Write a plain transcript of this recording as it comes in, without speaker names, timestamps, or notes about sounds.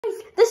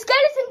The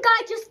skeleton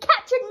guy just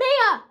captured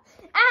Mia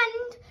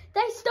and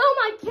they stole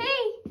my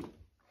key.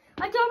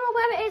 I don't know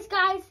where it is,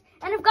 guys,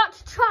 and I've got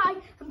to try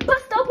and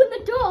bust open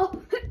the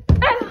door.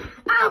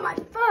 Ow, my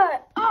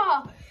foot.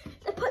 Oh,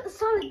 they put the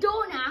solid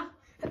door now.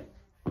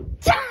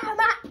 Damn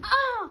it.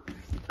 Oh,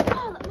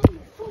 that made me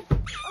fall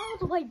all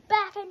the way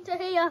back into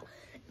here.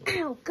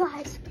 Ow,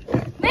 guys.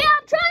 Mia,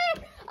 I'm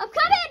trying. I'm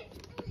coming.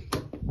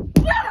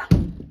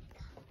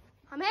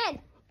 I'm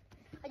in.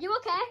 Are you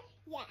okay?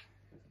 Yeah.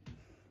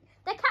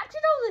 They captured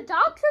all the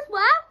dogs as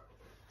well.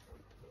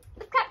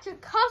 They've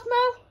captured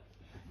Cosmo.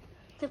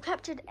 They've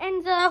captured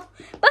Enzo.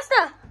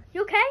 Buster,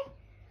 you okay?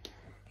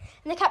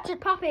 And they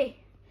captured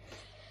Poppy.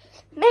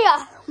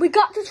 Mia, we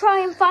got to try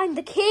and find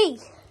the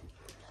key.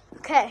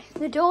 Okay,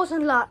 the door's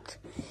unlocked.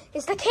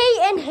 Is the key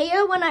in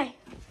here when I...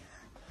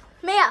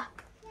 Mia,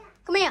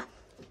 come here.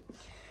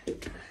 I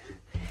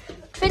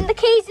think the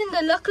key's in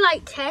the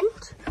look-like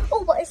tent.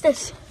 Oh, what is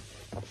this?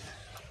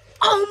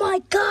 Oh my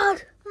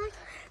God.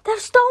 They've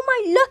stole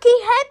my lucky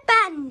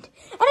headband.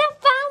 And I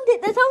found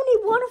it. There's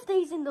only one of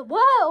these in the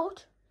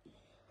world.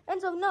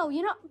 Enzo, no,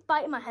 you're not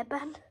biting my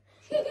headband.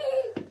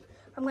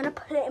 I'm going to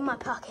put it in my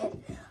pocket.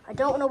 I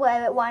don't want to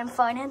wear it while I'm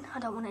fighting. I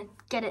don't want to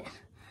get it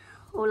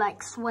all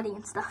like sweaty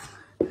and stuff.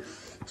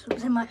 So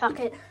it's in my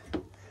pocket.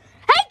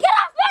 Hey, get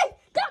off me!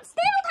 Don't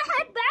steal the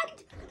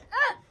headband!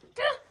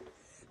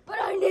 But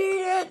I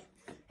need it.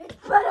 It's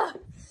better.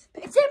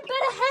 It's in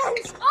better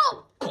hands.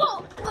 Oh,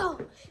 oh, oh.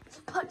 It's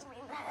punched me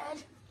in the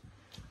head.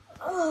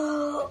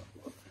 Oh,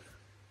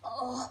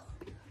 oh,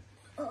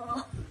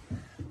 oh,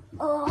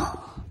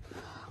 oh,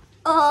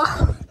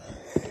 oh.